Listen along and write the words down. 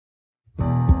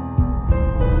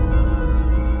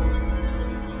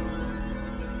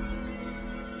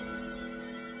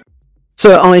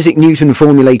Sir Isaac Newton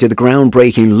formulated the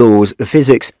groundbreaking laws of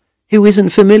physics. Who isn't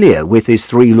familiar with his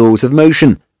 3 laws of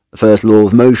motion? The first law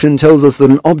of motion tells us that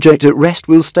an object at rest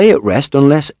will stay at rest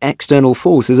unless external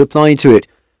force is applied to it.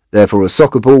 Therefore, a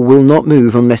soccer ball will not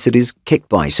move unless it is kicked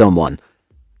by someone.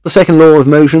 The second law of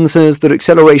motion says that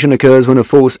acceleration occurs when a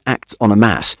force acts on a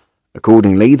mass.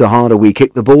 Accordingly, the harder we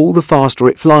kick the ball, the faster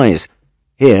it flies.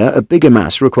 Here, a bigger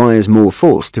mass requires more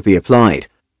force to be applied.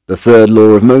 The third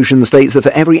law of motion states that for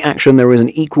every action there is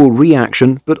an equal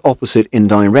reaction, but opposite in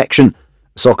direction.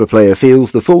 A soccer player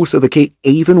feels the force of the kick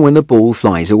even when the ball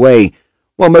flies away.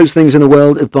 While most things in the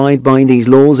world abide by these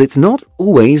laws, it's not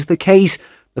always the case.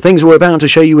 The things we're about to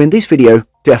show you in this video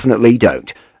definitely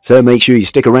don't. So make sure you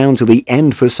stick around till the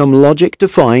end for some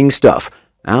logic-defying stuff.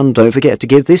 And don't forget to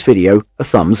give this video a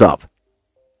thumbs up.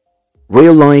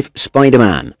 Real-life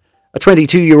Spider-Man. A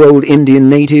 22-year-old Indian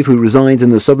native who resides in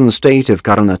the southern state of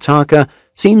Karnataka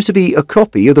seems to be a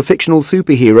copy of the fictional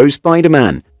superhero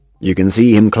Spider-Man. You can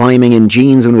see him climbing in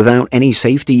jeans and without any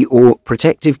safety or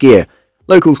protective gear.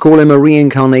 Locals call him a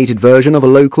reincarnated version of a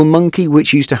local monkey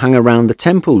which used to hang around the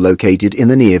temple located in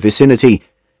the near vicinity.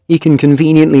 He can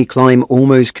conveniently climb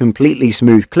almost completely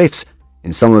smooth cliffs.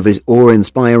 In some of his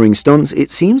awe-inspiring stunts,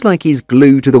 it seems like he's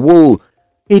glued to the wall.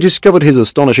 He discovered his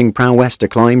astonishing prowess to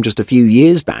climb just a few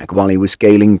years back while he was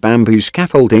scaling bamboo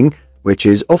scaffolding, which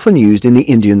is often used in the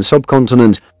Indian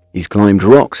subcontinent. He's climbed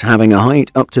rocks having a height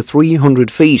up to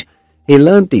 300 feet. He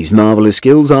learned these marvelous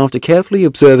skills after carefully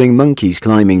observing monkeys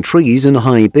climbing trees and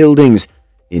high buildings.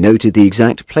 He noted the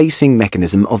exact placing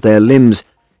mechanism of their limbs.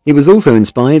 He was also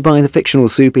inspired by the fictional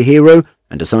superhero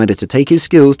and decided to take his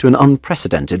skills to an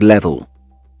unprecedented level.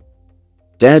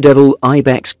 Daredevil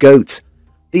Ibex Goats.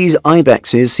 These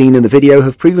ibexes seen in the video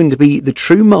have proven to be the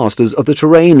true masters of the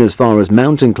terrain as far as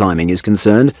mountain climbing is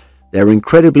concerned. They're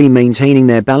incredibly maintaining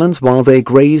their balance while they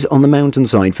graze on the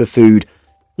mountainside for food.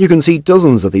 You can see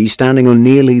dozens of these standing on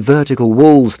nearly vertical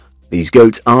walls. These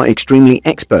goats are extremely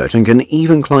expert and can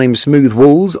even climb smooth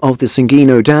walls of the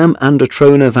Singino Dam and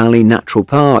Atrona Valley Natural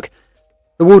Park.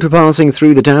 The water passing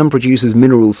through the dam produces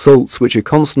mineral salts which are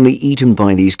constantly eaten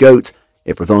by these goats.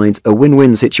 It provides a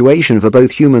win-win situation for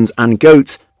both humans and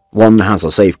goats. One has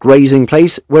a safe grazing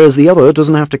place, whereas the other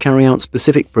doesn't have to carry out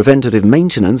specific preventative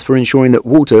maintenance for ensuring that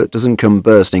water doesn't come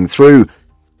bursting through.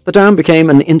 The dam became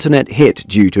an internet hit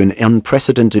due to an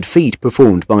unprecedented feat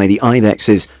performed by the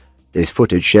ibexes. This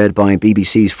footage, shared by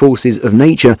BBC's Forces of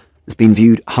Nature, has been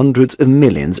viewed hundreds of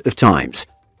millions of times.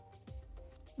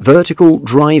 Vertical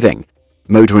driving.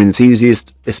 Motor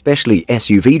enthusiasts, especially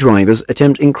SUV drivers,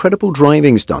 attempt incredible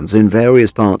driving stunts in various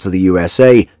parts of the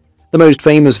USA. The most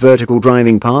famous vertical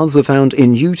driving paths are found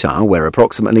in Utah, where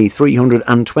approximately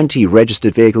 320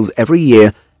 registered vehicles every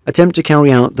year attempt to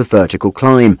carry out the vertical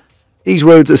climb. These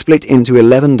roads are split into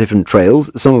 11 different trails,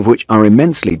 some of which are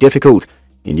immensely difficult.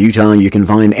 In Utah, you can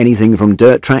find anything from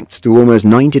dirt tracks to almost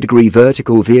 90-degree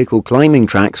vertical vehicle climbing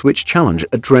tracks which challenge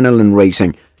adrenaline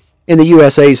racing. In the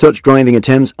USA, such driving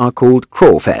attempts are called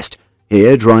crawlfest.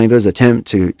 Here, drivers attempt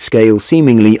to scale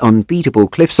seemingly unbeatable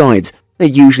cliffsides. They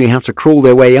usually have to crawl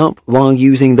their way up while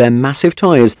using their massive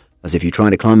tires, as if you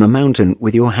try to climb a mountain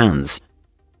with your hands.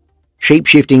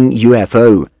 Shape-shifting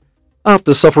UFO.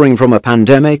 After suffering from a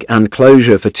pandemic and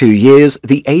closure for 2 years,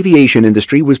 the aviation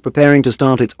industry was preparing to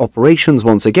start its operations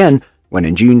once again when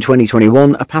in June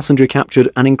 2021 a passenger captured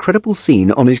an incredible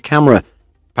scene on his camera.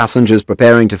 Passengers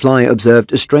preparing to fly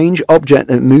observed a strange object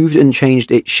that moved and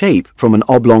changed its shape from an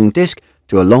oblong disc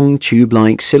to a long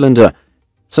tube-like cylinder.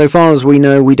 So far as we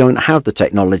know, we don't have the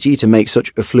technology to make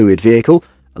such a fluid vehicle.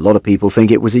 A lot of people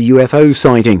think it was a UFO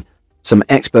sighting. Some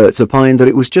experts opined that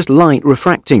it was just light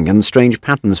refracting and strange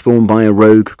patterns formed by a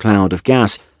rogue cloud of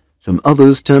gas. Some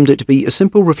others termed it to be a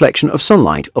simple reflection of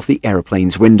sunlight off the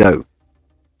aeroplane's window.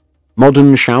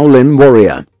 Modern Shaolin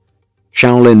warrior.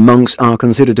 Shaolin monks are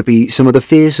considered to be some of the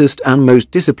fiercest and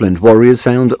most disciplined warriors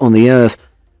found on the earth.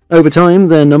 Over time,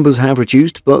 their numbers have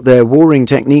reduced, but their warring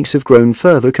techniques have grown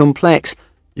further complex.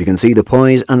 You can see the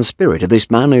poise and spirit of this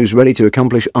man who's ready to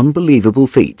accomplish unbelievable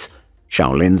feats.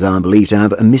 Shaolins are believed to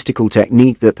have a mystical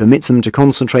technique that permits them to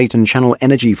concentrate and channel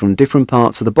energy from different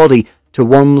parts of the body to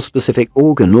one specific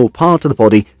organ or part of the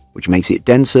body, which makes it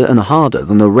denser and harder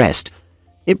than the rest.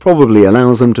 It probably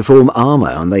allows them to form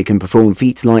armor, and they can perform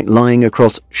feats like lying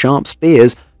across sharp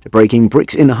spears to breaking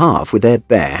bricks in half with their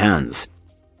bare hands.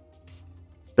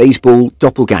 Baseball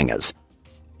doppelgangers.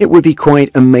 It would be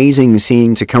quite amazing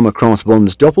seeing to come across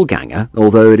one's doppelganger,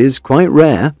 although it is quite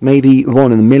rare, maybe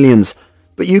one in the millions.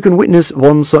 But you can witness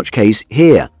one such case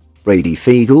here. Brady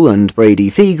Fiegel and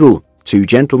Brady Fiegel, two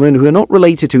gentlemen who are not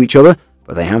related to each other,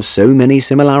 but they have so many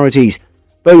similarities.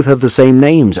 Both have the same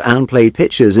names and played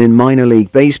pitchers in minor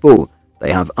league baseball.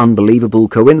 They have unbelievable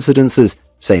coincidences,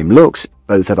 same looks,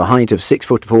 both have a height of 6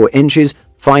 foot 4 inches,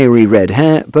 fiery red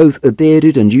hair, both are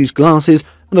bearded and use glasses,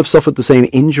 and have suffered the same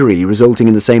injury resulting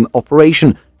in the same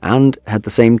operation and had the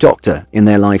same doctor in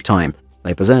their lifetime.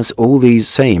 They possess all these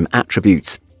same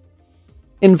attributes.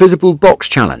 Invisible Box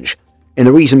Challenge. In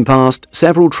the recent past,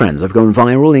 several trends have gone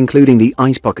viral, including the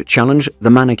Ice Bucket Challenge,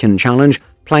 the Mannequin Challenge,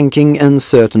 planking, and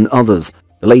certain others.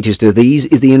 The latest of these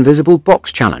is the Invisible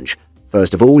Box Challenge.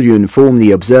 First of all, you inform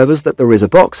the observers that there is a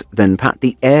box, then pat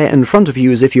the air in front of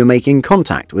you as if you're making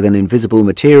contact with an invisible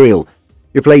material.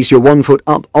 You place your one foot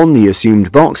up on the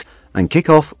assumed box and kick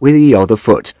off with the other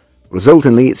foot.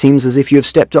 Resultantly, it seems as if you have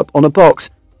stepped up on a box.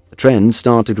 The trend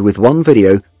started with one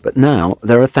video, but now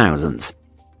there are thousands.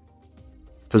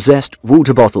 Possessed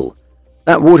water bottle.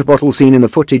 That water bottle seen in the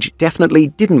footage definitely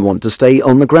didn't want to stay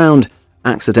on the ground.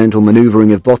 Accidental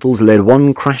maneuvering of bottles led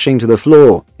one crashing to the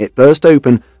floor. It burst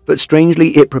open, but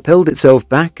strangely it propelled itself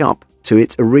back up to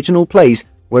its original place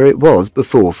where it was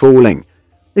before falling.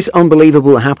 This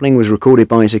unbelievable happening was recorded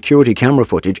by security camera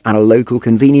footage at a local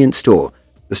convenience store.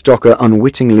 The stocker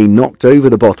unwittingly knocked over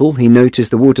the bottle, he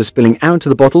noticed the water spilling out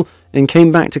of the bottle and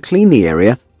came back to clean the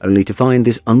area, only to find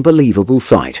this unbelievable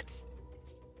sight.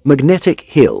 Magnetic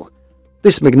Hill.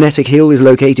 This magnetic hill is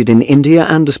located in India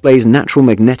and displays natural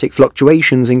magnetic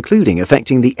fluctuations, including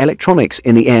affecting the electronics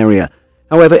in the area.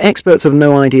 However, experts have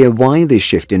no idea why this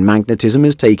shift in magnetism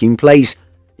is taking place.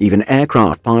 Even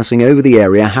aircraft passing over the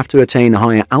area have to attain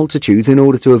higher altitudes in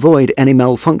order to avoid any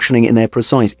malfunctioning in their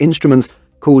precise instruments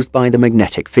caused by the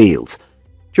magnetic fields.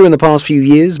 During the past few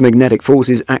years, magnetic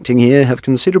forces acting here have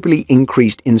considerably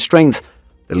increased in strength.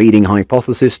 The leading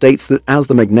hypothesis states that as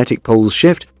the magnetic poles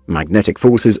shift, magnetic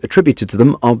forces attributed to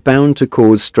them are bound to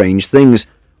cause strange things.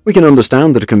 We can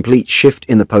understand that a complete shift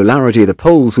in the polarity of the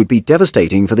poles would be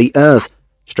devastating for the Earth.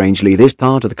 Strangely, this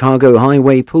part of the cargo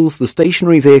highway pulls the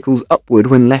stationary vehicles upward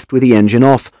when left with the engine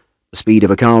off. The speed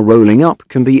of a car rolling up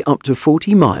can be up to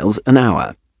 40 miles an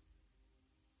hour.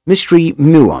 Mystery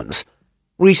muons.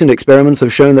 Recent experiments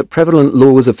have shown that prevalent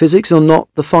laws of physics are not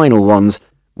the final ones.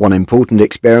 One important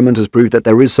experiment has proved that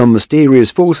there is some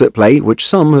mysterious force at play, which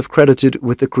some have credited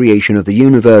with the creation of the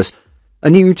universe. A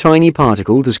new tiny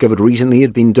particle discovered recently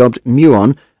had been dubbed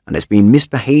muon and has been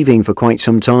misbehaving for quite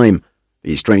some time.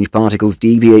 These strange particles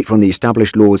deviate from the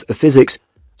established laws of physics.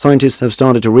 Scientists have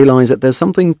started to realize that there's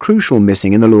something crucial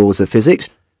missing in the laws of physics.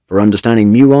 For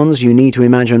understanding muons, you need to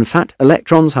imagine fat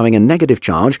electrons having a negative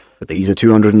charge, but these are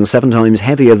 207 times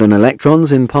heavier than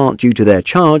electrons, in part due to their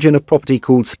charge and a property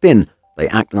called spin. They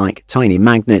act like tiny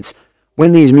magnets.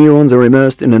 When these muons are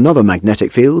immersed in another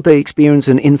magnetic field, they experience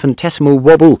an infinitesimal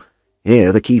wobble.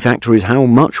 Here, the key factor is how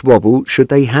much wobble should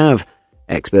they have.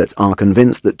 Experts are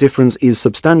convinced that difference is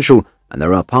substantial, and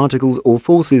there are particles or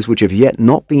forces which have yet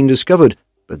not been discovered,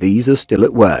 but these are still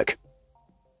at work.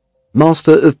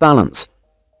 Master of balance.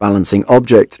 Balancing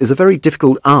objects is a very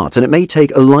difficult art, and it may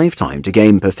take a lifetime to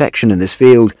gain perfection in this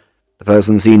field. The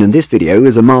person seen in this video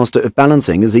is a master of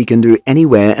balancing, as he can do it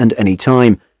anywhere and any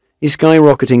time. He's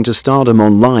skyrocketing to stardom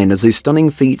online as his stunning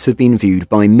feats have been viewed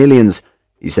by millions.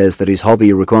 He says that his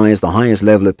hobby requires the highest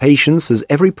level of patience, as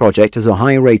every project has a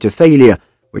high rate of failure,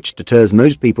 which deters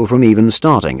most people from even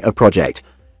starting a project.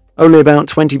 Only about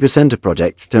 20% of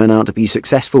projects turn out to be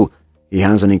successful. He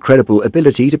has an incredible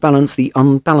ability to balance the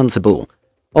unbalanceable.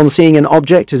 On seeing an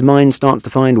object, his mind starts to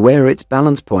find where its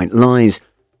balance point lies.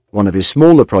 One of his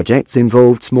smaller projects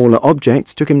involved smaller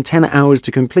objects, took him 10 hours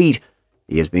to complete.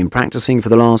 He has been practicing for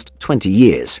the last 20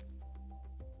 years.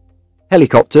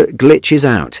 Helicopter glitches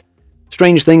out.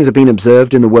 Strange things have been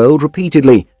observed in the world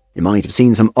repeatedly. You might have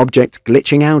seen some objects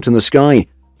glitching out in the sky.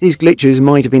 These glitches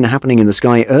might have been happening in the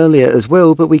sky earlier as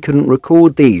well, but we couldn't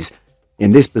record these.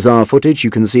 In this bizarre footage, you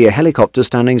can see a helicopter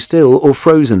standing still or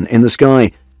frozen in the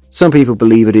sky. Some people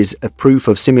believe it is a proof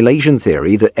of simulation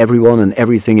theory that everyone and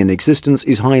everything in existence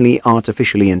is highly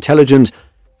artificially intelligent.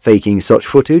 Faking such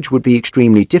footage would be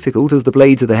extremely difficult, as the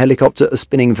blades of the helicopter are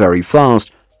spinning very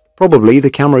fast. Probably the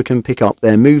camera can pick up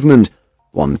their movement.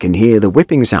 One can hear the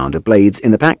whipping sound of blades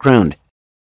in the background.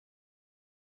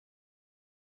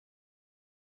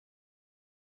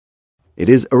 It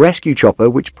is a rescue chopper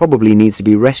which probably needs to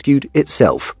be rescued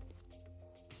itself.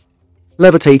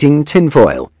 Levitating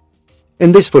tinfoil.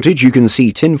 In this footage you can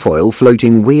see tinfoil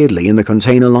floating weirdly in the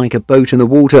container like a boat in the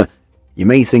water. You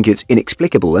may think it's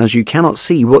inexplicable, as you cannot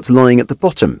see what's lying at the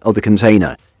bottom of the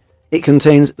container. It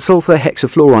contains sulfur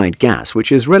hexafluoride gas,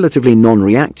 which is relatively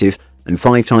non-reactive and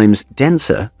 5 times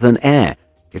denser than air.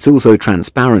 It's also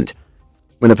transparent.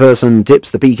 When a person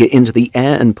dips the beaker into the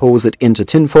air and pours it into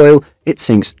tinfoil, it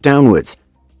sinks downwards.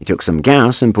 He took some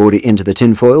gas and poured it into the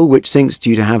tinfoil, which sinks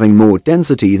due to having more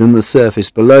density than the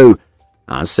surface below.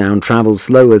 As sound travels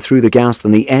slower through the gas than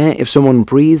the air, if someone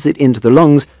breathes it into the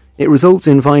lungs, it results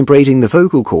in vibrating the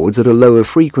vocal cords at a lower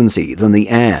frequency than the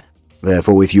air.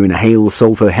 Therefore, if you inhale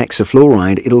sulfur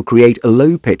hexafluoride, it'll create a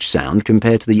low-pitched sound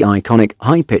compared to the iconic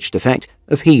high-pitched effect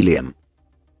of helium.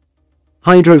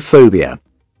 Hydrophobia.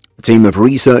 A team of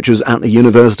researchers at the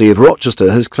University of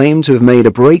Rochester has claimed to have made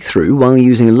a breakthrough while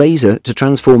using a laser to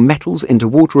transform metals into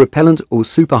water-repellent or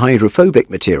superhydrophobic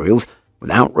materials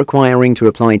without requiring to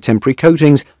apply temporary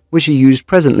coatings, which are used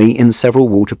presently in several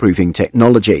waterproofing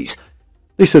technologies.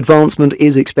 This advancement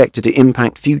is expected to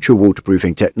impact future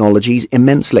waterproofing technologies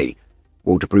immensely.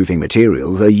 Waterproofing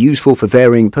materials are useful for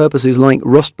varying purposes like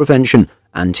rust prevention,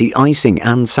 anti-icing,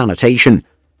 and sanitation.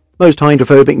 Most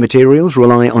hydrophobic materials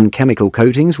rely on chemical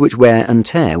coatings which wear and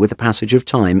tear with the passage of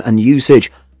time and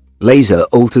usage. Laser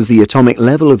alters the atomic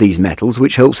level of these metals,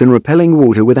 which helps in repelling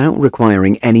water without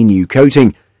requiring any new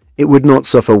coating. It would not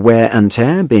suffer wear and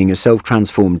tear, being a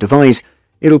self-transformed device.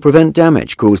 It'll prevent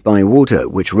damage caused by water,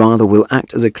 which rather will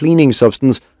act as a cleaning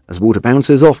substance as water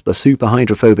bounces off the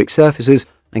superhydrophobic surfaces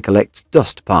and collects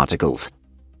dust particles.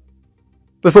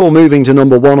 Before moving to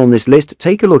number 1 on this list,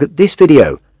 take a look at this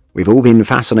video. We've all been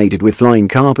fascinated with flying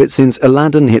carpets since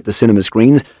Aladdin hit the cinema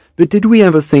screens, but did we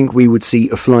ever think we would see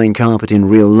a flying carpet in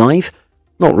real life?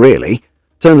 Not really.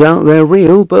 Turns out they're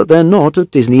real, but they're not a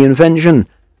Disney invention.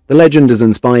 The legend is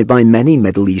inspired by many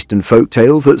Middle Eastern folk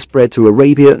tales that spread to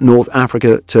Arabia, North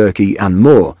Africa, Turkey, and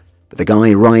more. But the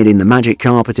guy riding the magic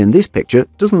carpet in this picture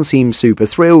doesn't seem super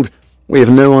thrilled. We have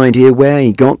no idea where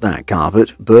he got that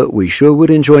carpet, but we sure would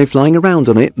enjoy flying around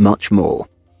on it much more.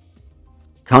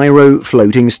 Cairo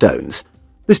floating stones.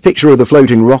 This picture of the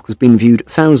floating rock has been viewed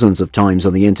thousands of times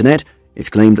on the internet. It's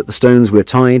claimed that the stones were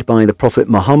tied by the Prophet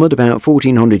Muhammad about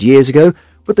 1400 years ago,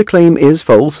 but the claim is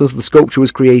false as the sculpture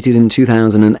was created in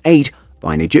 2008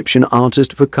 by an Egyptian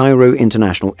artist for Cairo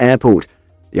International Airport.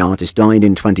 The artist died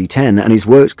in 2010 and his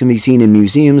works can be seen in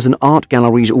museums and art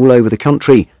galleries all over the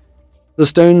country. The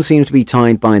stone seems to be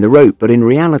tied by the rope, but in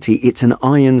reality it's an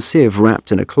iron sieve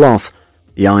wrapped in a cloth.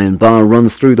 The iron bar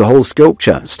runs through the whole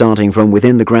sculpture, starting from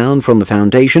within the ground from the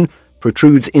foundation,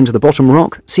 protrudes into the bottom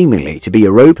rock, seemingly to be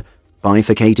a rope,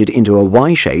 bifurcated into a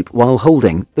Y shape while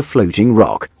holding the floating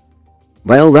rock.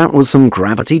 Well, that was some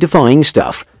gravity-defying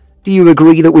stuff. Do you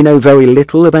agree that we know very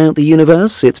little about the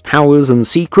universe, its powers and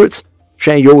secrets?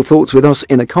 Share your thoughts with us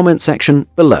in the comment section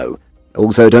below.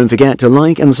 Also, don't forget to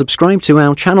like and subscribe to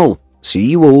our channel. See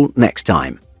you all next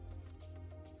time.